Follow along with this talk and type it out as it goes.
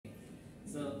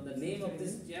So the name of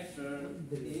this chapter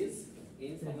is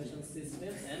Information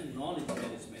Systems and Knowledge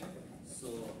Management. So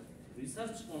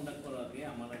research conduct করার আগে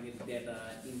আমার আগে data,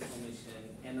 information,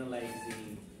 analyzing,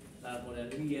 তারপরে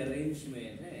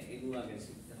rearrangement, এগুলো আগে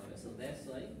শিখতে হবে. So that's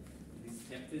why this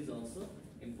chapter is also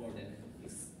important.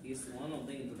 It's one of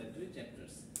the introductory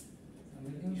chapters.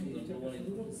 Global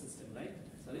information system, right?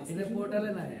 Sorry. In the portal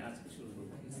na hai. আজকে শুরু করব.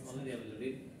 It's already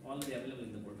available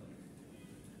in the portal.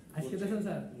 আজকে দেখেন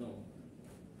sir? No.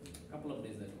 Couple of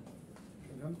days ago.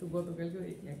 हम तो গতকালকে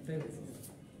একটাই হয়েছে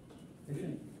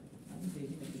দেখেন আমি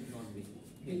দেখি not be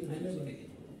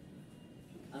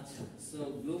Achha, so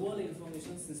global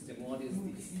information system, what is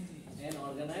this? An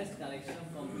organized collection of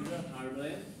computer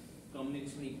hardware,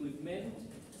 communication equipment,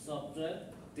 software,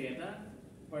 data,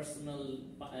 personnel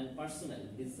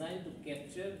designed to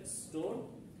capture, store,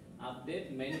 update,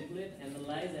 manipulate,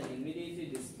 analyze and immediately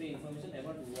display information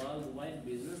about worldwide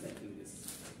business activities.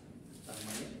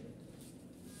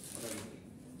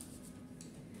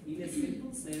 In a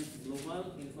simple sense, global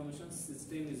information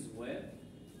system is where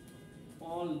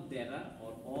all data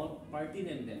or all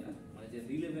pertinent data,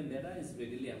 relevant data is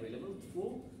readily available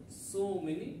through so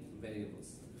many variables.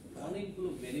 অনেকগুলো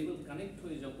variable connect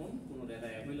হয়ে যখন কোনো data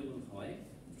available হয়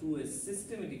through a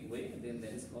systematic way, then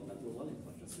that is called the global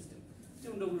information system.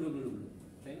 যেমন www,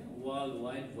 তাই না, world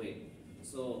wide web.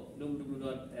 So www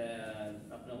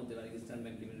আপনার হতে পারে ইস্টার্ন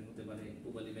ব্যাংক লিমিটেড হতে পারে,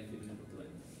 গ্লোবালি ব্যাংক লিমিটেড হতে পারে.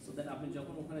 সো দ্যাট আপনি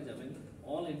যখন ওখানে যাবেন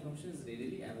all information is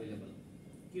readily available.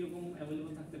 কিরকম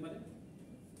অ্যাভেলেবল থাকতে পারে?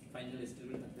 ফাইনাল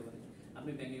স্টেটমেন্ট থাকতে পারে,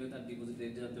 আপনি ব্যাংকে তার ডিপোজিট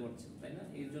রেট জানতে পারছেন, তাই না?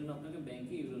 এর জন্য আপনাকে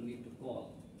ব্যাংকে you will need to call,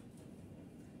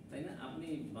 তাই না? আপনি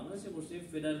বাংলাদেশে বসে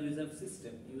ফেডারেল রিজার্ভ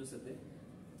সিস্টেম ইউএসএ তে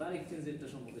তার এক্সচেঞ্জ রেটটা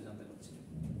সম্পর্কে জানতে পারছেন,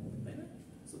 তাই না?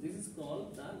 So this is called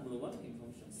the global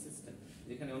information system,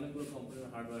 যেখানে অনেকগুলো কম্পিউটার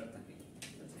হার্ডওয়্যার থাকে,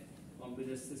 ঠিক আছে,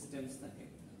 কম্পিউটার সিস্টেমস থাকে,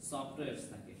 সফটওয়্যারস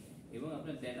থাকে এবং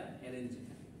আপনার ডেটা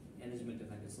অ্যারেঞ্জমেন্টে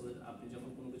থাকে. সো দ্যাট আপনি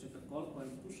যখন কোনো কিছু একটা কল করেন,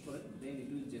 পুশ করেন, দেন it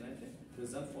will generate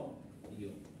result for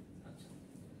you. আচ্ছা,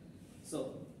 so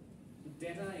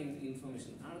data and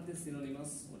information R they synonymous?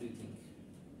 What do you think?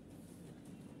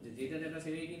 যেটা ডেটা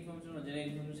সেটাই কি ইনফরমেশন, আর যেটা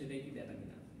ইনফরমেশন সেটাই কি ডেটা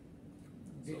কিনা?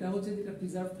 যেটা হচ্ছে যেটা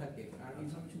প্রিজার্ভ থাকে আর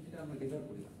ইনফরমেশন যেটা আমরা ডেলিভার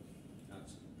করি.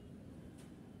 আচ্ছা,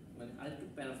 মানে আরেকটু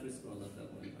প্যারাফ্রেজ করা দরকার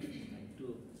পড়ে, একটু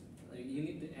you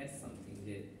need to add something,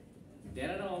 যে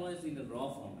ডেটাটা অলওয়েজ ইন দ্য র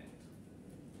ফরম্যাট,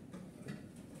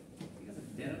 ঠিক আছে?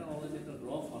 ডেটাটা অলওয়েজ একটা র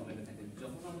ফরম্যাটে থাকে.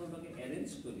 যখন আমরা ওটাকে অ্যারেঞ্জ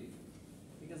করি,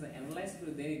 ঠিক আছে, অ্যানালাইজ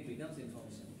করি, দেন ইট বিকামস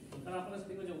ইনফরমেশন. কারণ আপনারা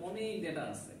দেখবেন যে অনেক ডেটা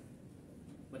আছে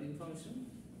বাট ইনফরমেশন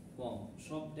কম.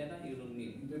 সব data you don't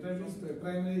need. Data is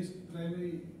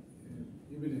primary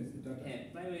evidence. হ্যাঁ,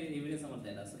 প্রাইমারি এভিডেন্স আমার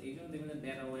ডেটা আছে. এই জন্য দেখবেন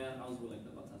ডেটা ওয়্যার হাউস বলে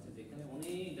একটা কথা আছে, যেখানে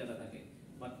অনেক ডেটা থাকে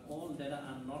but all data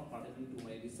are not pertaining to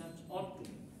my research or to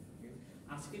me.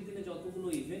 আজকের দিনে যতগুলো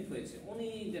ইভেন্ট হয়েছে,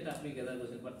 অনেক ডেটা আপনি গ্যাদার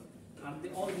করেছেন, but R they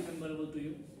all রিমেম্বারেবল to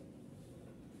you?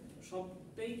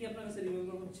 সবটাই কি আপনার কাছে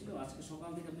রিমেম্বারেবল ছিল? আজকে সকাল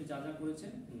থেকে আপনি যা যা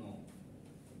করেছেন? নো.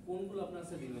 কোনগুলো আপনার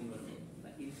কাছে রিমেম্বারেবল?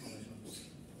 The information.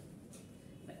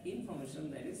 The information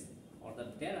that is, or the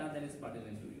data that is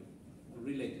pertinent to you,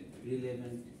 relevant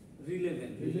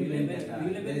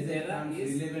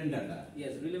data.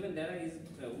 Yes, relevant data is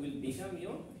will become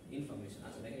your information.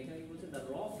 আচ্ছা, দেখেন এখানে কি বলছে, the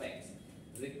raw facts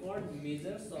record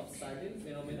measures of certain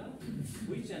phenomena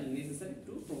which are necessary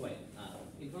to provide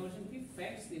information কি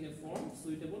facts in a form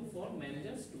suitable for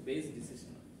managers to base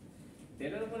decision.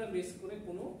 ডেটার উপরে base করে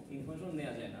কোনো ইনফরমেশন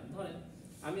নেওয়া যায় না. ধরেন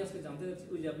আমি আজকে জানতে চাচ্ছি,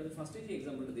 ওই যে আপনাদের ফার্স্টে যে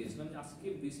এক্সাম্পলটা দিয়েছিলাম, যে আজকে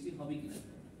বৃষ্টি হবে কিনা.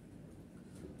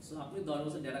 সো আপনি 10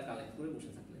 বছর ডেটা কালেক্ট করে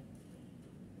বসে থাকলেন,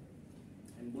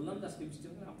 আমি বললাম যে আজকে বৃষ্টি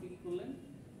হবে, আপনি কি করলেন?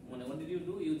 মানে what did you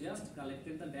do? You just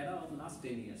collected the data of last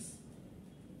 10 years.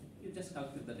 You just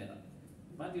collected the data,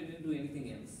 but you didn't do anything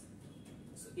else.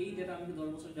 So এই ডেটা আমি 10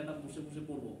 বছর ডেটা বসে বসে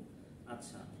পড়বো.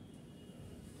 আচ্ছা,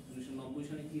 1990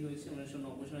 সালে কি হয়েছে,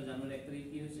 1990 সালে জানুয়ারি 1 তারিখে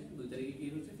কি হয়েছে, 2 তারিখে কি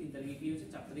হয়েছে, 3 তারিখে কি হয়েছে,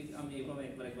 4 তারিখে, আমি এইভাবে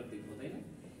একবার দেখবো, তাই না?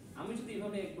 আমি যদি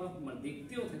এইভাবে একবার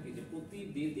দেখতেও থাকি যে প্রতি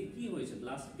ডেতে কি হয়েছে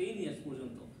লাস্ট 10 ইয়ার্স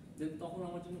পর্যন্ত, তখন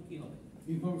আমার জন্য কি হবে?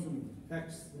 ইনফরমেশন,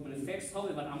 ফ্যাক্টস, মানে ফ্যাক্টস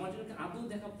হবে, বাট আমার জন্য কি আদৌ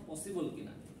দেখা পসিবল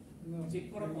কিনা, চেক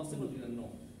করা পসিবল কিনা? নো.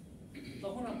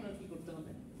 তখন আপনার কি করতে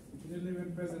হবে?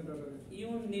 relevant present order.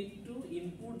 You need to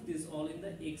input this all in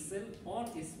the Excel or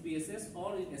SPSS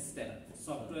or in Stata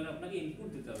software. আপনাকে ইনপুট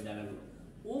দিতে হবে জায়গাগুলো.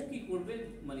 ও কি করবে,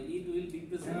 মানে it will be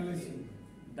present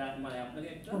that, মানে আপনাকে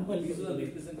একটা ভিজুয়াল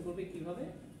রিপ্রেজেন্ট করবে কিভাবে,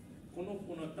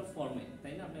 কোন একটা ফর্মে,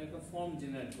 তাই না? আপনাকে একটা ফর্ম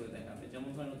জেনারেট করে দেখাবে. যেমন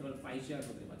ধরেন হতে পারে পাই চার্ট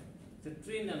হতে পারে,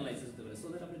 ট্রেন অ্যানালাইসিস হতে পারে, সো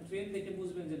দ্যাট আপনি ট্রেন দেখে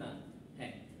বুঝবেন যে না,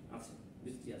 হ্যাঁ আছে,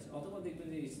 বৃষ্টি আছে. অথবা দেখবেন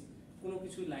যে কোনো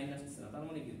কিছু লাইন আসছে না, তার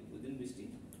মানে কি ওই দিন বৃষ্টি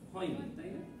হয়নি, তাই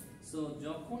না? সো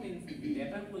যখন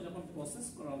ডেটাগুলো যখন প্রসেস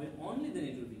করা হবে, only then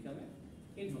it will become a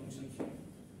information queue.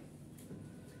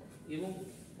 এবং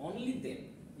only then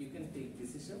you can take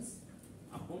decisions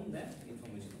upon that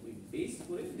information. We base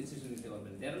করে decision নিতে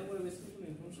পারবেন, ডেটার উপরে বেস করে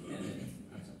ইনফরমেশন নেওয়া যাবে।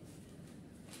 আচ্ছা,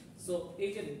 সো এই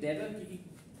যে ডেটার কি কি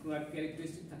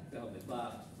ক্যারেক্টারিস্টিক থাকতে হবে, বা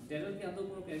ডেটার কি আদৌ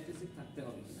কোনো ক্যারেক্টারিস্টিক থাকতে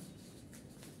হবে কিনা,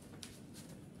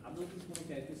 আদৌ কি কোনো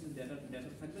ক্যারেক্টারিস্টিক ডেটা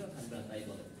থাকবে না থাকবে না তাই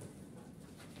বলে।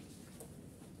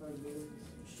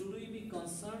 Should we be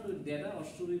concerned with data or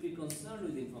should we be concerned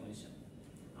with information?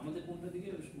 আমাদের কোনটা দিকে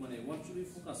মানে what should we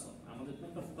focus on? আমাদের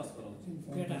কোনটা ফোকাস করা উচিত?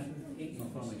 Data.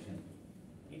 Information.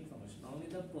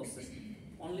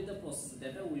 Only the process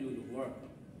data we will work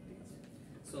on. ঠিক আছে,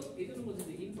 সো এটা তো বলছি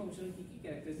যে ইনফরমেশনের কি কি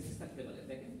ক্যারেক্টারিস্টিক্স থাকতে পারে।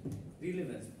 দেখেন,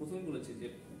 রিলেভেন্স প্রথমে বলেছি যে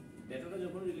ডেটাটা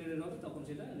যখন রিলেটেড হবে তখন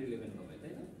সেটা রিলেভেন্ট হবে,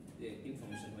 তাই না, যে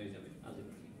ইনফরমেশন হয়ে যাবে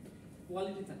আলটিমেটলি।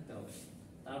 কোয়ালিটি থাকতে হবে,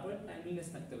 তারপরে টাইমলিনেস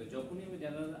থাকতে হবে, যখনই আমি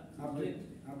ডেটা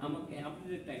আমাকে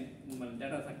আপডেটেড টাইম মানে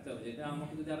ডেটা থাকতে হবে, যেটা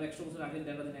আমাকে যদি আরো 100 বছর আগে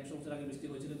ডেটা দেন, 100 বছর আগে বৃষ্টি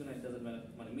হয়েছিল কিনা, ইট ডাজন্ট ম্যাটার,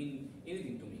 মানে মিন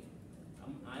anything to me.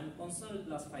 I am concern with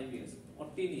last 5 years or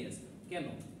 10 years। কেন?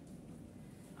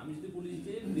 আমি যদি বলি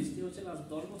যে বৃষ্টি হচ্ছে লাস্ট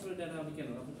 10 বছরের ডেটা, আমি কেন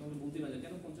আপনি বলতে পারেন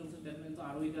কেন 50 বছরের ডেটা কিন্তু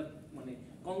আরো এটা মানে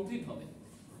কংক্রিট হবে।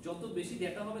 যত বেশি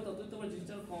ডেটা হবে ততই তোমার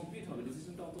জিনিসটা কংক্রিট হবে,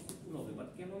 ডিসিশনটা অত ফুল হবে। বাট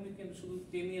কেন আমি শুধু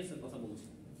 10 years এর কথা বলছি?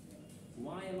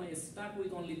 Why am I stuck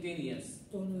with only 10 years?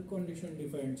 তখন কন্ডিশন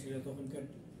ডিফারেন্ট ছিল, তখনকার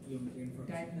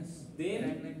টাইটনেস,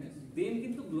 দেন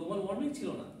কিন্তু গ্লোবাল ওয়ার্মিং ছিল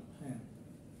না। হ্যাঁ,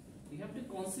 You have to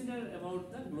consider about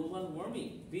the global warming,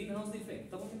 greenhouse effect.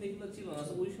 তখন কিন্তু এগুলো ছিল না।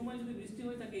 ওই সময় যদি বৃষ্টি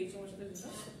হয়ে থাকে এই সময়ের সাথে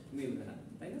সেটা মিলবে না,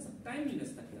 তাই না?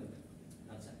 টাইমলিনেস থাকতে হবে।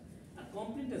 আচ্ছা, আর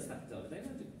কমপ্লিটনেস থাকতে হবে, তাই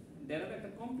না? ডেটাটা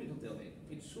একটা কমপ্লিট হতে হবে,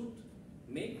 ইট শুড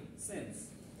মেক সেন্স।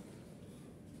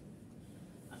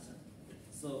 আচ্ছা,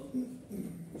 সো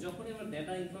যখনই আমরা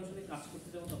ডেটা ইনফরমেশনে কাজ করতে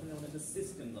যাবো তখনই আমাদের একটা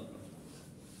সিস্টেম দরকার।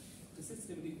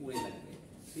 সিস্টেমটি করে লাগবে,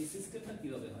 সেই সিস্টেমটা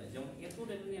কিভাবে হয়? যেমন এত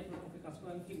ডেটা নিয়ে আপনার পক্ষে কাজ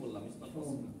করা আমি কি বললাম, it's not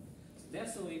possible.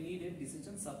 That's why we need a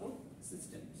decision support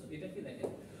system. So এটা কি দেখেন,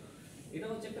 এটা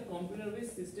হচ্ছে একটা computer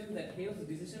based system that helps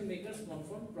decision makers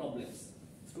confront problems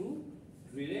through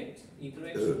direct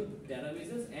interaction with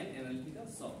databases and analytical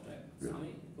software. So আমি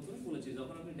প্রথমে বলেছি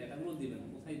যখন আপনি ডেটাগুলো দিবেন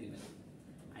কোথায় দিবেন,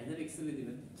 আইদার এক্সেলে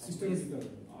দিবেন, সিস্টেমে দিতে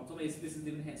হবে, অথবা স্পেসে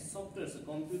দিবেন। হ্যাঁ, সফটওয়্যারস,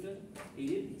 কম্পিউটার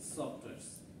এইডেড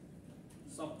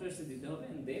সফটওয়্যারস দিতে হবে,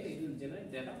 and then it will generate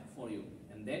data for you,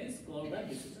 and that is called the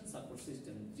decision support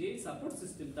system. যে সাপোর্ট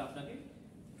সিস্টেমটা আপনাকে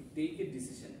to take a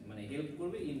decision মানে হেল্প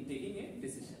করবে in taking a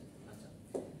decision. আচ্ছা,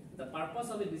 the purpose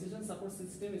of a decision support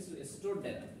system is to store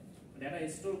data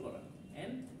store করা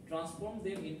and transform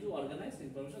them into organized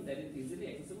information that is easily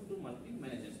accessible to marketing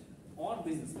managers or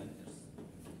business managers,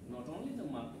 not only the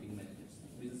marketing managers,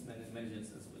 business managers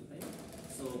as well, right?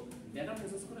 So data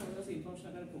process করে আমাদের কাছে information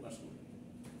আকারে প্রকাশ করবে,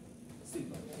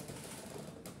 simple.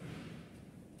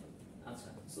 আচ্ছা,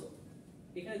 so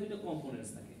এখানে দুটো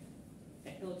components থাকে,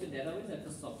 একটা হচ্ছে ডেটাবেস,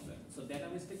 একটা সফটওয়্যার। সো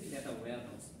ডেটাবেসটা কি? ডেটা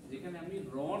ওয়্যারহাউস, যেখানে আমি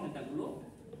র ডেটাগুলো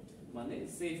মানে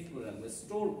সেভ করে রাখবো,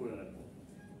 স্টোর করে রাখবো।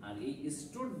 আর এই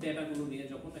স্টোর ডেটাগুলো নিয়ে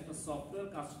যখন একটা সফটওয়্যার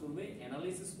কাজ করবে,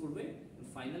 অ্যানালাইসিস করবে,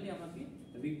 ফাইনালি আমাকে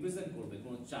রিপ্রেজেন্ট করবে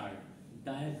কোনো chart,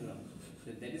 diagram,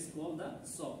 that is called the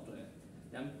software.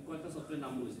 আমি কয়েকটা সফটওয়্যার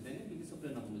নাম বলেছি, তাই না? কি কি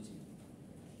সফটওয়্যার নাম বলেছি?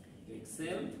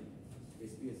 Excel,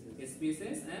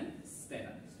 SPSS and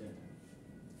Stata.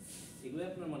 এগুলো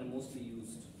আপনার মানে mostly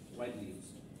used, widely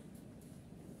used.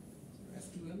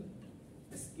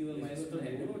 SQL মানে তো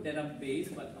এগুলো ডেটাবেস,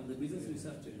 বাট আমাদের বিজনেস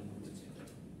রিসার্চ এর জন্য বলেছি,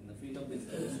 in the field of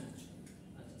business research.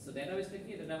 আচ্ছা, সো ডেটাবেসটা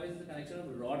কি? Database is the collection of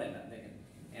র ডেটা, দেখেন,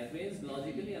 arranged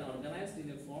logically and organized in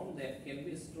a form that can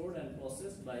be stored and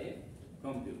processed by a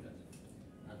computer.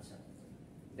 আচ্ছা,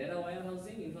 data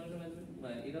warehousing, information management,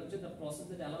 it is the process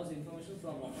that allows information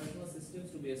from operational systems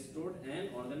to be stored and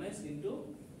organized into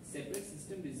separate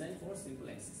system designed for simple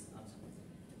access. আচ্ছা,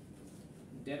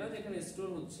 data যেখানে store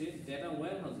হচ্ছে, data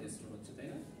ওয়্যারহাউসে store হচ্ছে, তাই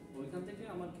না? ওইখান থেকে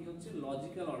আমার কি হচ্ছে,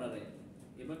 লজিক্যাল অর্ডারে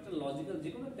এবার একটা লজিক্যাল যে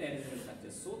কোনো একটা অ্যারেঞ্জমেন্ট থাকছে,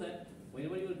 so that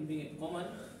whenever you are giving a command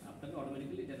আপনাকে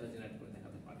অটোমেটিক্যালি ডেটা জেনারেট করে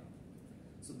দেখাতে পারে।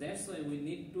 So that's why we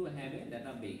need to have a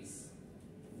database,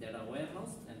 data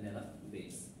warehouse and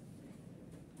database.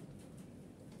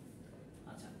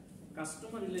 আচ্ছা,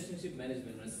 কাস্টমার রিলেশনশিপ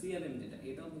ম্যানেজমেন্ট মানে CRM যেটা,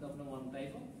 এটাও কিন্তু আপনার ওয়ান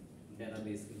টাইপ অফ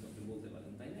ডেটাবেস কিন্তু আপনি বলতে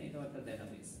পারেন, তাই না? এটাও একটা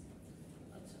ডেটাবেস।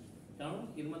 আচ্ছা, কারণ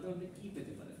এর মাধ্যমে আপনি কি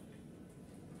পেতে পারেন?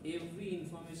 Every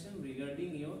information regarding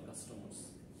your customers.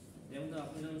 যেমন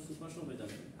আপনি যখন সুপার শপে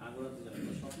যাবেন, আগরাতে যাবেন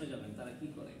বা স্বপ্নে যাবেন, তারা কি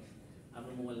করে?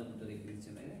 আপনার মোবাইল নাম্বারটা রেখে দিচ্ছে,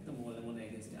 তাই না? একটা মোবাইল নাম্বার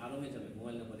এগেন্স্টে আরমে যাবে,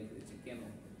 মোবাইল নাম্বার রেখে দিচ্ছে, কেন?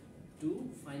 To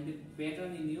find a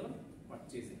pattern in your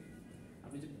purchasing.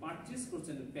 আপনি যে পারচেজ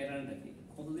করছেন প্যাটার্নটা কি,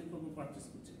 কতদিন পর পারচেজ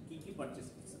করছেন, কি কি পারচেজ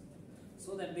করছেন,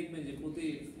 সো দ্যাট দেখবেন যে প্রতি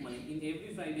মানে in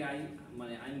every Friday I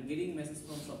am getting message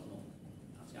from স্বপ্ন,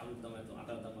 আচ্ছা আলুর দাম এত, আটা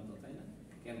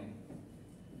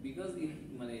because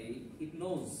it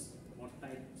knows what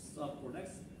types of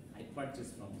products I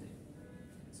purchase from them.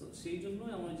 So সেই জন্য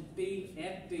আমার যে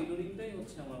অ্যাড টেইলরিংটাই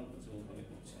হচ্ছে আমার কাছে ওভাবে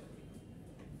করছে আর কি।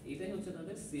 এটাই হচ্ছে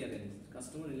তাদের সিআরএম,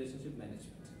 কাস্টমার রিলেশনশিপ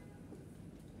ম্যানেজমেন্ট।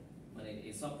 মানে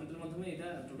এই সফটওয়্যারের মাধ্যমে এটা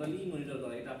টোটালি মনিটর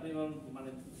করা। এটা আপনি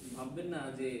ভাববেন না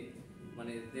যে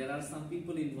there are some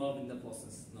people involved in the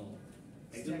process. No,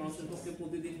 একজন মানুষের পক্ষে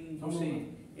প্রতিদিন বসে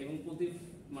এবং প্রতি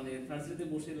থার্সডেতে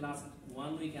বসে লাস্ট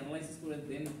 1 উইক অ্যানালাইসিস করে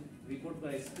দেন রিপোর্ট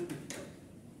করা is two difficult,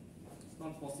 it's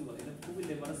not possible. এটা খুবই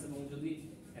লেবারাস, এবং যদি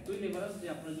এতই লেবারাস যে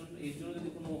আপনার জন্য এর জন্য যদি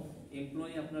কোনো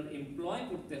আপনার এমপ্লয়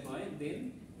করতে হয়, দেন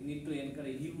you need to এনকার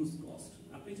a huge cost.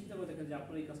 আপনি চিন্তা করে দেখেন যে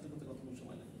আপনার এই কাজটা করতে কতক্ষণ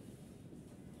সময় লাগে,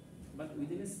 but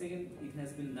within a second it has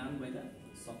been done by the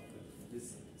software, this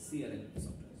CRM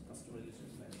software, customer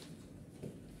relationship management.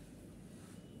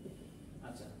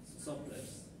 আচ্ছা,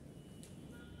 সফটওয়্যারস।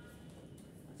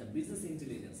 আচ্ছা, business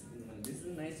intelligence, this is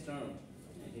a nice term,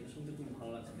 এটা শুনতে খুব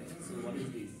ভালো লাগছে। So what is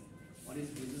this? What is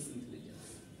business intelligence?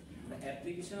 The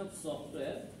application of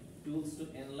software tools to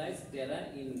analyze data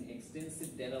in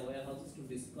extensive data warehouses to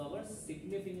discover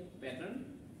significant pattern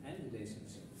and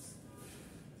relationships.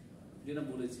 যেটা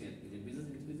বলেছি আর কি, যে business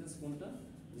intelligence কোনটা,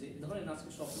 যে ধরেন আজকে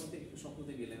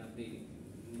স্বপ্নতে গেলেন, আপনি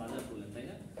বাজার করলেন, তাই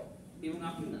না? এবং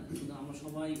আপনি না শুধু, আমরা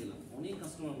সবাই গেলাম, অনেক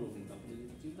কাস্টমার গ্রো, কিন্তু আপনি যদি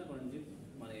চিন্তা করেন যে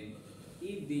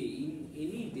এই ডে, ইন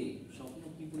এনি ডে স্বপ্ন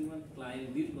কি পরিমাণ ক্লায়েন্ট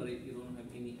ডিল করে, you don't have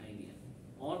any idea.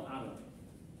 Or আরো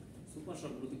সুপার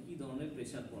শপগুলোতে কি ধরনের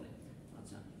প্রেশার পড়ে।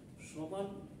 আচ্ছা, সবার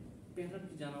প্যাটার্ন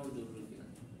কি জানাও জরুরি কিনা?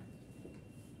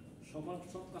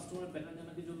 সব কাস্টমারের প্যাটার্ন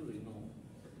জানা কি জরুরি? No,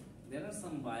 there R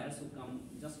some buyers who come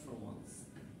just for once.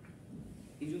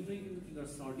 এই জন্যই কিন্তু কি করে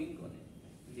সর্টিং করে,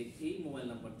 যে এই মোবাইল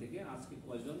নাম্বার থেকে আজকে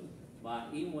কয়জন, বা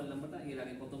এই মোবাইল নাম্বারটা এর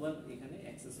আগে কতবার এখানে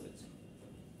অ্যাক্সেস হয়েছে,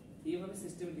 এইভাবে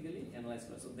সিস্টেমেটিক্যালি অ্যানালাইজ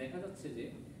করে। সো দেখা যাচ্ছে যে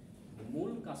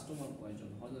মূল কাস্টমার কয়জন,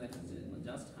 হয়তো দেখা যাচ্ছে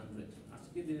জাস্ট 100,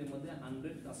 আজকের দিনের মধ্যে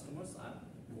 100 কাস্টমার্স আর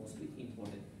মোস্টলি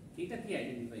ইম্পর্টেন্ট। এটা কি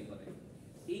আইডেন্টিফাই করে?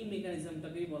 এই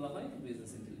মেকানিজমটাকেই বলা হয়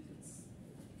বিজনেস ইন্টেলিজেন্স।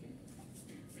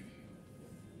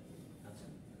 আচ্ছা,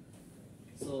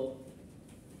 সো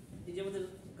এই যে আমাদের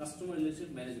কাস্টমার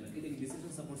রিলেশনশিপ ম্যানেজমেন্ট, এটা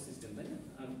ডিসিশন সাপোর্ট সিস্টেম, তাই না?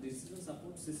 আর ডিসিশন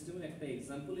সাপোর্ট সিস্টেমের একটা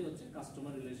এক্সাম্পলই হচ্ছে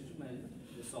কাস্টমার রিলেশনশিপ ম্যানেজমেন্ট,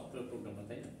 যে সফটওয়্যার প্রোগ্রামটা,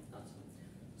 তাই না? আচ্ছা,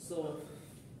 সো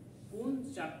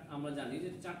আমরা জানি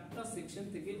যে 4টা সেকশন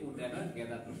থেকে ও ডেটা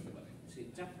গ্যাদার করতে পারে। সেই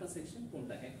 4টা সেকশন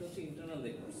কোনটা? একটা হচ্ছে ইন্টারনাল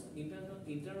রেকর্ডস।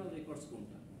 ইন্টারনাল রেকর্ডস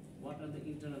কোনটা? What are the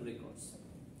internal records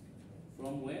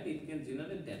from wire it can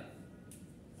generate data.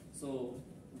 So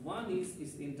one is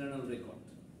internal record.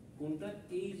 কোনটা?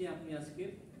 এই যে আপনি আজকে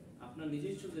আপনার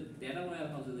নিজস্ব যে ডেটা ওয়্যার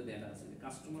হাউসে যে ডেটা আছে,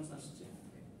 কাস্টমার্স আসছে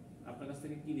আপনার কাছ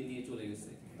থেকে কিনে নিয়ে চলে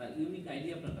গেছে, তার ইউনিক আইডি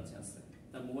আপনার কাছে আছে,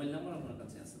 তার মোবাইল নাম্বার আপনার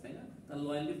কাছে আছে, তাই না? তার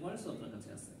লয়ালটি পয়েন্টস আপনার কাছে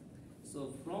আছে। So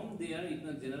from there it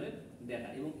can generate data,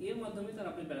 এবং এর মাধ্যমে তার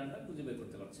আপনি প্যাটার্নটা খুঁজে বের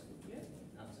করতে পারছেন।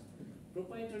 আচ্ছা,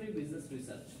 proprietary business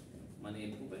research,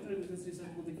 proprietary business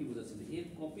research বলতে কি বোঝাচ্ছে? যে এর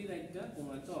কপিরাইটটা কোনো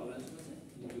একটা অর্গানাইজেশন আছে,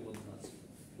 লিপিবদ্ধ আছে,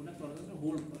 কোনো একটা অর্গানাইজেশন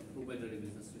হোল্ড করে প্রোপ্রাইটারি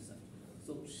বিজনেস রিসার্চ।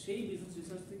 সো সেই বিজনেস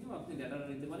রিসার্চ থেকেও আপনি ডেটাটা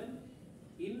নিতে পারেন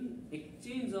in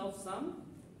exchange of some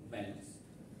values.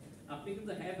 আপনি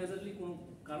কিন্তু হ্যাভেজারলি কোনো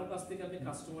কারো কাছ থেকে আপনি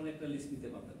কাস্টমারের একটা লিস্ট নিতে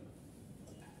পারবেন না।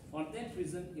 For that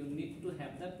reason, you need to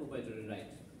have that proprietary right.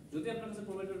 যদি আপনার কাছে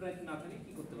proprietary right না থাকে,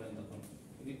 কি করতে পারেন তখন?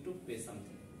 You need to pay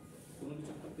something. কোনো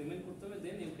কিছু একটা পেমেন্ট করতে হবে,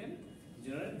 then you can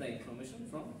generate the information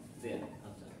from there.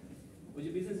 আচ্ছা, ওই যে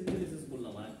বিজনেস ইন্টেলিজেন্স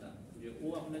বললাম আরেকটা, যে ও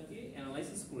আপনাকে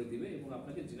অ্যানালাইসিস করে দিবে এবং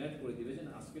আপনাকে জেনারেট করে দিবে যে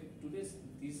আজকে today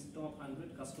this top 100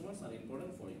 customers R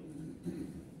important for you.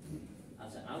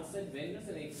 আচ্ছা, outside vendors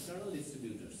and external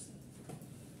distributors,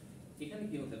 এখানে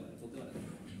কি হতে পারে? বলতে পারেন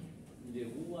যে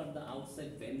who are the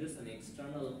outside vendors and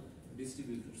external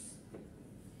distributors?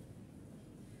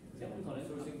 যেমন ধরেন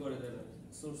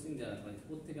সোর্সিং যারা করে,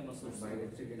 কোথা থেকে আমরা সোর্স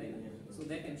করছি, তাই না? সো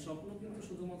দেখেন, স্বপ্ন কিন্তু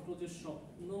শুধুমাত্র যে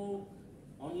স্বপ্ন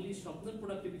অনলি স্বপ্নের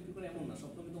প্রোডাক্ট বিক্রি করে এমন না,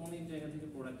 স্বপ্ন কিন্তু অনেক জায়গা থেকে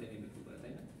প্রোডাক্ট এনে বিক্রি করে,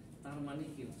 তাই না? তার মানে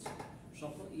কি হচ্ছে,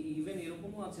 স্বপ্ন ইভেন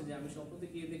এরকমও আছে যে আমি স্বপ্নতে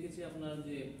গিয়ে দেখেছি আপনার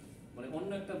যে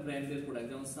অন্য একটা ব্র্যান্ডের প্রোডাক্ট,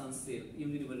 যেমন সানসেল,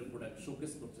 ইউনিলিভারের প্রোডাক্ট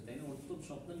শোকেস করছে, তাই না? ওর তো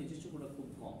স্বপ্নের নিজস্ব প্রোডাক্ট খুব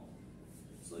কম।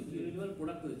 সো ইউনিলিভার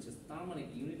প্রোডাক্ট দিচ্ছে, তার মানে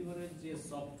কি ইউনিলিভারের যে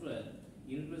সফটওয়্যার,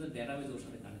 ইউনিলিভারের ডেটাবেজ ওর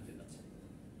সাথে কানেক্টেড আছে।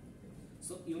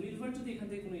 সো ইউনিলিভার যদি এখান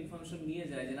থেকে কোনো ইনফরমেশন নিয়ে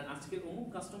যায় যে না আজকে অমুক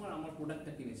কাস্টমার আমার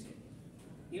প্রোডাক্টটা কিনেছে,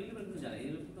 ইউনিলিভার কিন্তু জানে,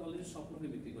 ইউনিলিভার কিন্তু অলরেডি স্বপ্নকে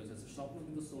বিক্রি করেছে, স্বপ্ন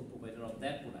কিন্তু soul provider of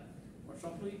that product. But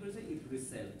স্বপ্ন কি করেছে? ইট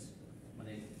রিসেলড,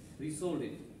 রিসোল্ড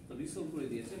ইট, তো রিসোল্ড করে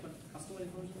দিয়েছে, বাট কাস্টমার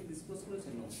ইনফরমেশন কি ডিসক্লোজ করেছে?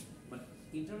 নো, বাট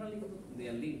ইন্টারনালি কিন্তু দে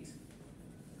আর linked.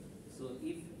 So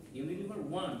if Unilever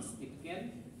wants, it can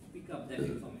pick up that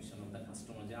information of the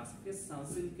customer, যে আজকে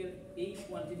সানসিল্কের এই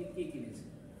কোয়ান্টিটি কে কিনেছে,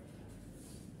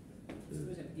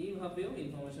 এইভাবেও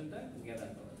ইনফরমেশনটা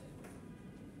গ্যাদার করা যায়।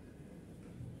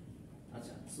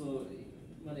 সো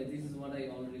মানে this is what I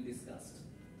already discussed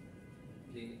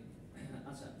যে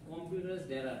আচ্ছা কম্পিউটারাইজড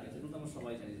ডেটা আছে এটা তো আমরা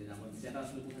সবাই জানি যে আমাদের ডেটা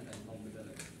আসলে কোথায় থাকে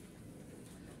কম্পিউটারে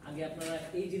আগে আপনারা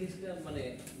এই জিনিসটা মানে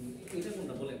এটা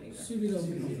কোনটা বলেন এটা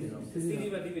সিডি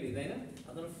বা ডিভিডি তাই না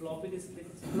আপনারা ফ্লপি ডিস্ক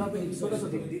দেখেছেন ফ্লপি ছোট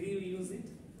ছোট ডিড ইউ ইউজ ইট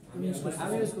আমি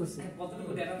ইউজ করছি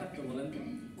কতটুকু ডেটা থাকতো বলেন তো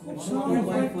খুব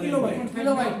কিলোবাইট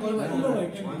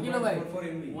কিলোবাইট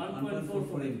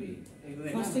 1.44 MB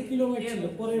ফার্স্টে কিলোবাইট ছিল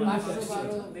পরে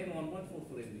দেন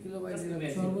 1.44 MB কিলোবাইট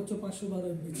সর্বোচ্চ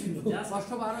 512 MB ছিল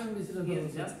 512 MB ছিল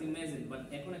জাস্ট ইমাজিন বাট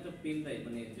এখন একটা পেন ড্রাইভ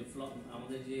মানে যে ফ্লপ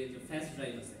আমাদের যে ফাস্ট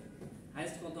ড্রাইভ আছে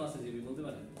হাইয়েস্ট কত আছে জিবি বলতে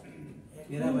পারেন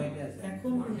টেরাবাইটে আছে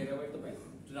এখন টেরাবাইট তো পাই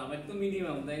টেরাবাইট তো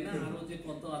মিনিমাম তাই না আরো যে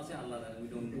কত আছে আল্লাহ জানে উই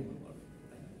ডোন্ট নো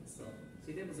সো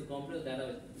সেটাই বলছে কম্পিউটার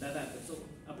ডাটা আছে সো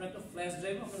আপনার একটা ফ্ল্যাশ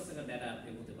ড্রাইভ আপনার কাছে একটা ডাটা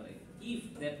আপডেট হতে পারে if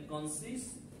that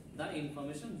consist the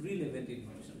information relevant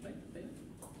information right তাই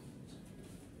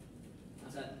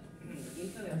আচ্ছা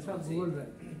ইন্টারনেট সব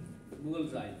গুগল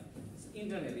ড্রাইভ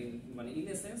ইন্টারনেট মানে in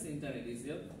a sense internet is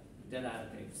your data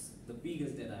archives the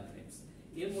biggest data archives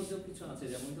এর মধ্যেও কিছু আছে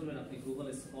যেমন ধরুন আপনি গুগল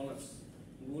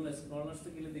স্কলার্স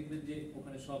গেলে দেখবেন যে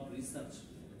ওখানে সব রিসার্চ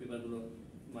পেপারগুলো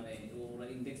মানে ওরা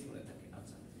ইন্ডেক্স করে থাকে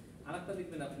আচ্ছা আরেকটা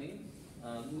দেখবেন আপনি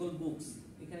গুগল বুকস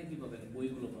এখানে কি পাবেন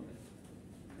বইগুলো পাবেন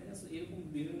তাই না এরকম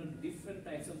বিভিন্ন different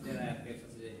types of data archives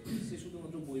আছে যে সে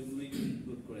শুধুমাত্র বইগুলোই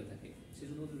ইনক্লুড করে থাকে সে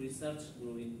শুধুমাত্র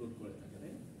রিসার্চগুলো ইনক্লুড করে থাকে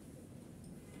তাই না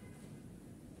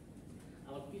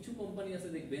আবার কিছু কোম্পানি আছে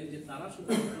দেখবেন যে তারা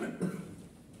শুধুমাত্র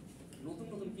নতুন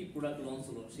নতুন কি প্রোডাক্ট লঞ্চ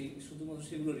হলো সেই শুধুমাত্র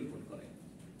সেগুলো রিপোর্ট করে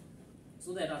সো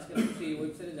দ্যাট আজকে আপনি সেই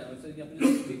ওয়েবসাইটে যান ওয়েবসাইটে আপনি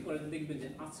ক্লিক করেন দেখবেন যে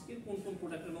আজকের কোন কোন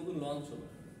প্রোডাক্টের নতুন লঞ্চ হলো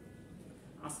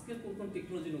আজকের কোন কোন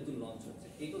টেকনোলজি নতুন লঞ্চ হচ্ছে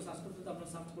এইগুলো সার্চ করতে তো আপনার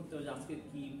সার্চ করতে হবে যে আজকে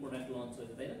কি প্রোডাক্ট লঞ্চ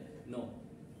হয়েছে তাই না নো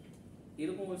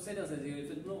এরকম ওয়েবসাইট আছে যে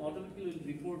ওয়েবসাইটগুলো অটোমেটিক্যালি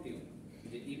রিপোর্ট ইউ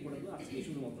যে এই প্রোডাক্টগুলো আজকে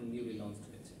শুধুমাত্র নিউলি লঞ্চ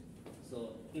হয়েছে সো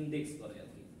ইন্ডেক্স করে আর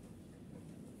কি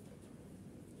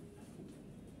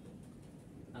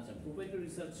আচ্ছা প্রোপ্রাইটারি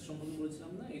রিসার্চ সম্পর্কে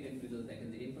বলেছিলাম না এটা একটু যদি দেখেন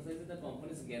যে emphasises the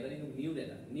companies gathering of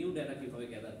new data কিভাবে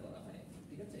গ্যাদার করা হয়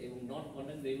ঠিক আছে এবং নট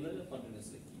কন্টেন্ট রেগুলারলি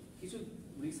কন্টিনিউয়াসলি কিছু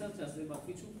রিসার্চ আছে বা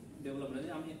কিছু ডেভেলপমেন্ট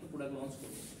আছে আমি একটা প্রোডাক্ট লঞ্চ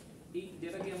করব এই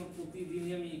ডেটাকে আমার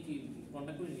প্রতিদিনই আমি কি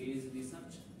কন্টাক্ট করি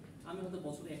রিসার্চ আমি হয়তো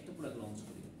বছরে একটা প্রোডাক্ট লঞ্চ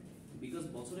করি বিকজ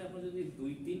বছরে আপনার যদি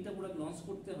 2-3টা প্রোডাক্ট লঞ্চ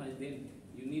করতে হয় দেন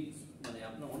ইউ নিড মানে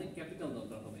আপনার অনেক ক্যাপিটাল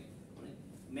দরকার হবে অনেক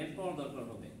ম্যান পাওয়ার দরকার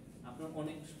হবে আপনার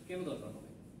অনেক কেন দরকার হবে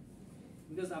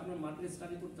বিকজ আপনার মার্কেট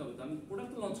স্টাডি করতে হবে তো আমি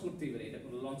প্রোডাক্ট লঞ্চ করতেই পারি এটা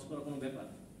লঞ্চ করার কোনো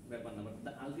ব্যাপার না but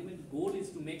the ultimate goal is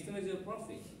two maximise your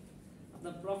profit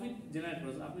আপনার প্রফিট জেনারেট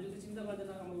করা আপনি যদি চিন্তা করেন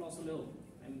যে আমার লস হলেও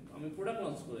আমি প্রোডাক্ট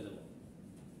লঞ্চ করে যাব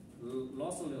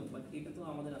লস হলেও বাট এটা তো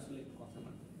আমাদের আসলে কথা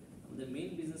না আমাদের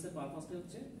মেইন বিজনেসের পারপাসটা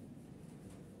হচ্ছে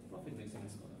প্রফিট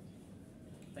ম্যাক্সিমাইজ করা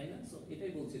তাই না সো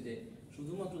এটাই বলছি যে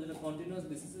শুধুমাত্র যেটা কন্টিনিউয়াস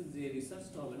বেসিসে যে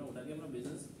রিসার্চটা হবে না ওটাকে আমরা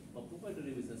বিজনেস বা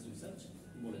প্রোপ্রাইটারি বিজনেস রিসার্চ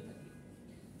বলে থাকি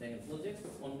Then a project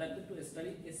conducted to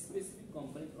study a specific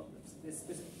company problems. A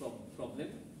specific problem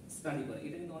study করে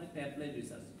এটা কিন্তু অনেকটা applied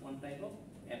research one type of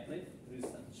applied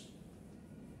research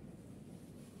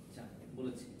আচ্ছা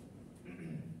বলেছি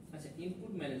আচ্ছা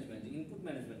ইনপুট ম্যানেজমেন্ট কি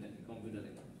কম্পিউটারে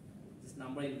জাস্ট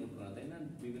নাম্বার ইনপুট করা তাই না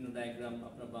বিভিন্ন ডায়াগ্রাম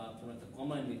আপনার বা কোনো একটা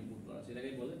কমান্ড ইনপুট করা সেটাকে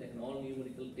বলে দেখেন all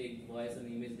numerical text voice and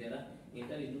image data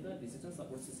enter into the decision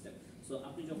support system so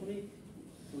আপনি যখনই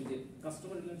ওই যে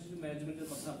কাস্টমার রিলেশনশিপ ম্যানেজমেন্টের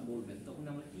কথা বলবেন তখন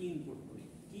আমরা কি ইনপুট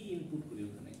করি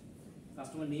ওখানে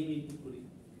কাস্টমার নেম ইনপুট করি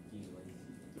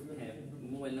হ্যাঁ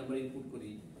মোবাইল নাম্বার ইনপুট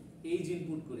করি এজ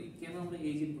ইনপুট করি কেন আমরা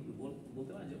এজ ইনপুট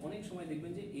বলতে পারি যে অনেক সময়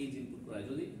দেখবেন যে এজ ইনপুট করা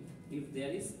যদি if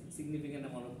there is significant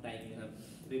amount of time you have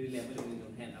readily available in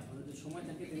your hand আপনার যদি সময়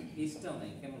থাকে দেন এজটাও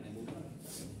নাই কেন নাই বলতে পারেন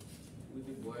ওই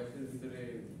যে বয়সের ভিতরে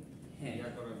হ্যাঁ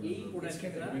এই প্রোডাক্টটা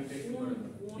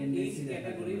কোন এজ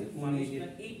ক্যাটাগরির মানুষরা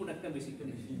এই প্রোডাক্টটা বেশি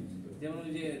করে যেমন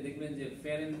ওই যে দেখবেন যে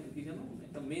ফেয়ার এন্ড কি জানো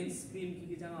একটা মেন্স ক্রিম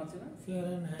কি জানো আছে না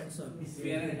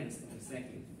fair and handsome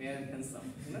exactly fair and handsome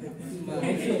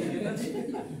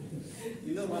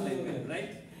you know what I mean right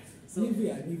so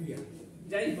Nivea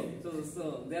যাই হোক so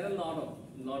there are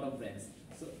lot of brands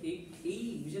so এই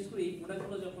বিশেষ করে এই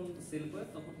প্রোডাক্টগুলো যখন সেল করে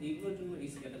তখন এইগুলোর জন্য এই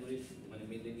ক্যাটাগরি মানে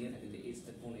মেনলি নিয়ে থাকে যে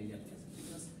এইজটা কোন এজ আপনি আছেন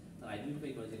বিকজ তারা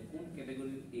আইডেন্টিফাই করে যে কোন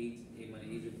ক্যাটাগরির এজ মানে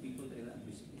এজ অফ পিপল এরা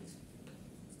বেশি কিনছে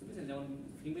বুঝতে পেরেছেন যেমন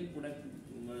ফিমেল প্রোডাক্ট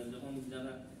যখন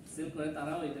যারা সেল করে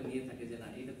তারাও এটা নিয়ে থাকে যে না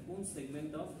এটা কোন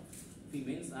segment of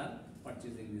females R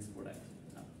purchasing this product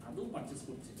আদৌ পারচেজ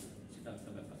করছে সেটা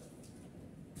একটা ব্যাপার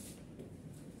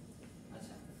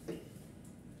আচ্ছা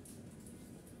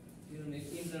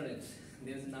internet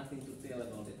there is nothing to tell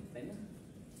about it তাই না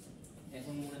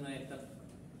এখন মনে হয় একটা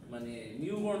মানে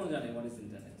নিউবর্নও জানে what is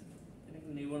internet এটা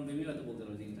নিউবর্ন বেবি হয়তো বলতে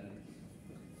পারে ইন্টারনেট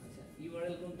আচ্ছা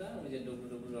ইউআরএল কোনটা ওই যে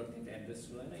www ডট একটা অ্যাড্রেস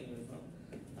শুরু হয় না ইউনিফর্ম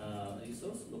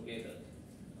রিসোর্স লোকেটর।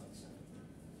 আচ্ছা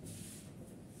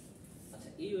আচ্ছা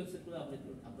এই ওয়েবসাইটগুলো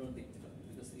আপনারা দেখতে পাবেন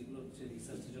বিকজ এগুলো হচ্ছে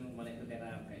রিসার্চের জন্য মানে একটা ডেটা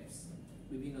আর্কাইভস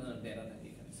বিভিন্ন ধরনের ডেটা থাকে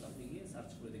এখানে। সো আপনি গিয়ে সার্চ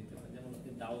করে দেখতে পারেন। যেমন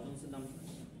আপনি ডাও জোন্সের নাম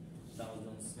শুনেছেন, ডাও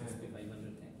জোন্স S&P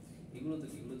 500 থাকে, এগুলো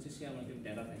হচ্ছে শেয়ার মার্কেট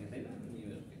ডেটা থাকে তাই না নিউ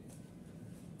ইয়র্কে।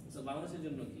 সো বাংলাদেশের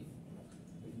জন্য কি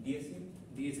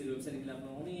ডিএসসি ওয়েবসাইটে গেলে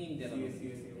আপনার অনেক ডেটা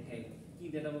হ্যাঁ কি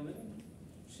ডেটা পাবেন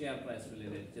শেয়ার প্রাইস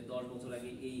রিলেটেড যে 10 বছর আগে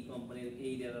এই কোম্পানির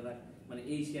এই ডেটাটা মানে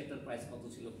এই শেয়ারটার প্রাইস কত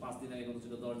ছিল, 5 দিন আগে কত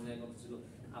ছিল, 10 দিন আগে কত ছিল।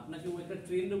 আপনাকে ও একটা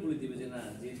ট্রেন্ডও বলে দিবে যে না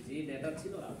যে ডেটা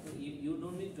ছিল আপনি you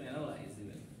don't need to analyse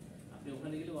even. আপনি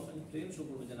ওখানে গেলে আপনাকে ট্রেন্ড শো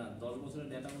করবে যে না 10 বছরের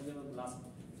ডেটার মধ্যে লাস্ট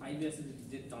 5 ইয়ার্সে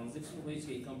যে ট্রানজ্যাকশন হয়েছে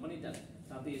এই কোম্পানিটার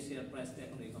তাতে এই শেয়ার প্রাইসটা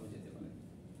এখন এইভাবে যেতে পারে।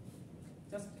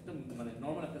 জাস্ট একটা মানে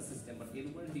নর্মাল একটা সিস্টেম, বাট এর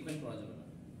উপরে ডিপেন্ড করা যাবে না,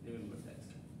 রিমেম্বার দ্যাট।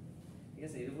 ঠিক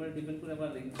আছে, এর উপরে ডিপেন্ড করে আবার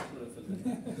রিং করে ফেলবেন।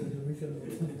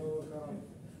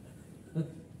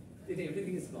 এটা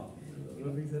এভরিথিং ইজ গন।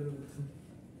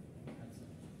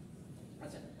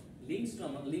 আচ্ছা লিংক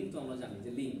তো আমরা জানি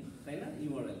যে লিংক তাই না,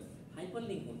 ইউআরএল। হাইপার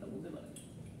লিংক কোনটা বলতে পারেন?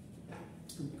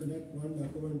 To connect one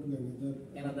document to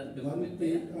another one document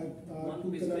page one to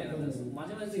page to connect another. one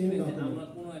মাঝে মাঝে same দেখবেন যে document. আমরা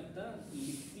কোনো একটা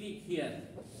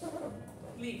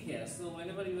click here, so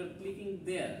whenever you are clicking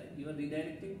there you are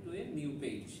redirecting to a new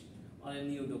page or a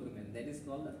new document, that is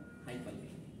called a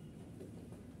hyperlink.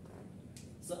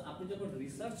 So আপনি যখন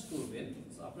research করবেন,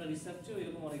 সো আপনার রিসার্চেও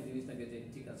এরকম অনেক জিনিস থাকে যে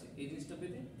ঠিক আছে এই জিনিসটা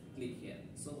পেতে ক্লিক হিয়ার,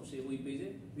 সো সে ওই পেজে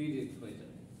রিডিরেক্ট হয়ে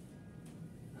যাবে।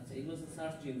 আচ্ছা এগুলো হচ্ছে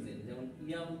সার্চ ইঞ্জিন। যেমন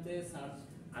ইয়াহুতে সার্চ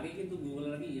আগে কিন্তু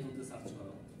গুগলের আগে ইয়াহুতে সার্চ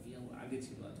করা হতো, ইয়াহু আগে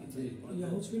ছিল আর কি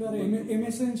ইয়াহু ছিল আর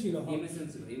এমএসএন ছিল। এমএসএন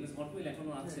ছিল, এমএস হটমেইল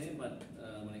এখনো আছে বাট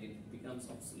মানে ইট বিকামস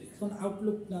অবসলিট। এখন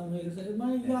আউটলুক নাম হয়ে গেছে,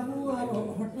 মানে ইয়াহু আর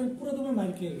হটমেইল পুরো দমে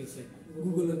মার খেয়ে গেছে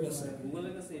গুগলের কাছে।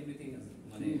 গুগলের কাছে এভরিথিং আছে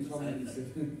মানে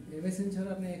এমএসএন ছাড়া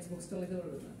আপনি এক্সবক্স চালাতে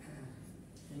পারবেন না,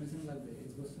 এমএসএন লাগবে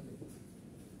এক্সবক্স চালাতে।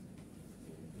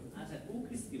 আচ্ছা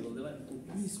কুকিজ কি বলতে পারেন?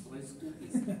 কুকিজ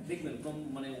দেখবেন কম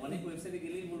মানে অনেক ওয়েবসাইটে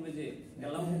গেলেই বলবে যে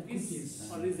allow cookies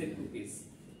or reject cookies.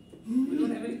 We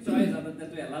don't have any choice other than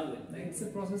to allow it. It's a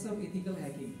process of ethical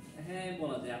hacking. হ্যাঁ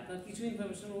বলা যায় আপনার কিছু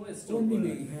ইনফরমেশন ও স্টোর কোন করে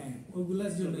দিবে হ্যাঁ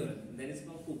ওইগুলার জন্য দ্যাট ইজ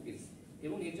কল্ড কুকিজ।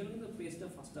 এবং এর জন্য কিন্তু পেজটা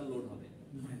ফাস্টার লোড হবে।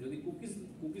 যদি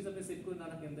কুকিজ আপনি সেট করে না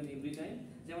রাখেন দেন এভরি টাইম,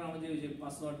 যেমন আমাদের ওই যে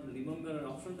পাসওয়ার্ড রিমেম্বার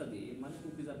অপশনটা দিয়ে মানে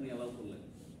কুকিজ আপনি অ্যালাউ করলেন,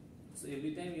 so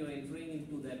every time you R entering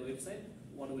into that website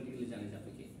automatically জানে যাবে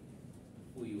কি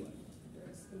হু ইউ আর।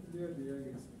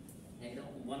 এটা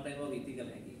one type of ethical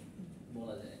hacking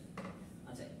বলা যায়।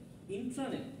 আচ্ছা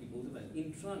ইন্ট্রানেট কি বলতে পারেন?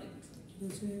 ইন্ট্রানেট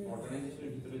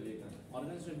অর্গানাইজেশনের ভিতরে যেটা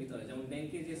অর্গানাইজেশনের ভিতরে যেমন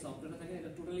ব্যাংকে যে সফটওয়্যারটা থাকে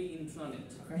এটা totally intranet,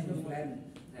 kind of LAN.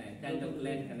 হ্যাঁ কাইন্ড অফ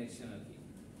ল্যান কানেকশন আর কি।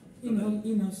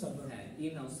 In-house server. হ্যাঁ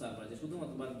ইনহাউস সার্ভার যে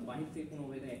শুধুমাত্র বাহির থেকে কোনো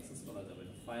ওয়েতে অ্যাক্সেস করা যাবে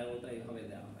না, ফায়ারওয়ালটা এইভাবে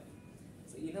দেওয়া হয়।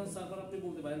 সো ইনহাউস সার্ভার আপনি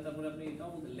বলতে পারেন। তারপরে আপনি এটাও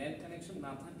বলতে ল্যান কানেকশন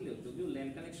না থাকলেও, যদিও ল্যান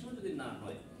কানেকশনও যদি না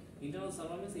হয়, internal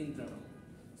server means internal,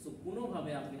 so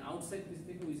কোনোভাবে আপনি আউটসাইড পিসি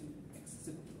থেকে অ্যাক্সেস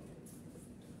করতে পারবেন।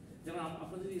 যেমন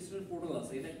আপনাদের যে স্টুডেন্ট পোর্টাল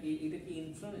আছে এটা কি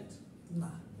ইন্ট্রানেট?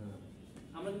 না,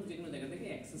 আমরা কিন্তু যে কোনো জায়গা থেকে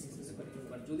অ্যাক্সেস করতে পারি।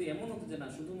 বাট যদি এমন হতো যে না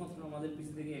শুধুমাত্র আমাদের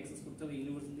পিসি থেকে অ্যাক্সেস করতে হবে,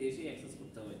 ইউনিভার্সিটিতে এসে অ্যাক্সেস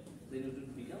করতে হবে, দেন it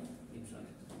will become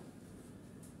intranet.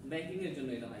 Banking এর জন্য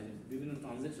এটা হয় যে বিভিন্ন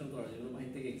ট্রানজাকশন করা যায়,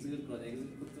 বাইরে থেকে এক্সিকিউট করা যায়,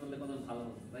 এক্সিকিউট করতে পারলে কত ভালো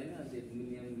হতো তাই না, যে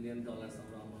মিলিয়ন ডলার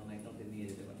আমরা আমার অ্যাকাউন্টে নিয়ে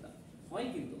যেতে পারতাম। হয়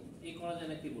কিন্তু এই করা যায়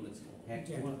না, কি বলেছে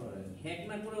হ্যাক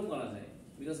না করেও করা যায়,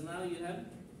 because now you have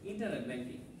internet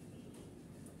banking.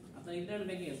 আপনার ইন্টারনেট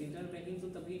ব্যাংকিং আছে, ইন্টারনেট ব্যাংকিং তো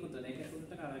আপনি কি করতে পারেন, এক অ্যাকাউন্ট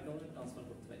থেকে আর অ্যাকাউন্টে ট্রান্সফার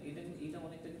করতে পারেন। এটা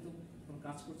অনেকটা কিন্তু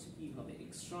কাজ করছে কিভাবে,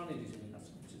 এক্সট্রানেট হিসেবে কাজ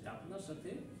করছে, যে আপনার সাথে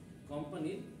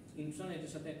কোম্পানির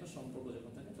ইন্টারনেটের সাথে একটা সম্পর্ক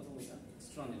যখন থাকে তখন ওইটা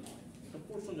এক্সট্রানেট হয়। একটা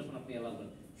পোর্শন যখন আপনি অ্যালাউ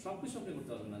করেন, সব কিছু আপনি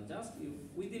করতে পারবেন না, just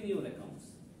within your accounts.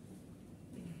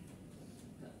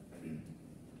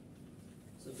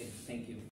 Okay, thank you.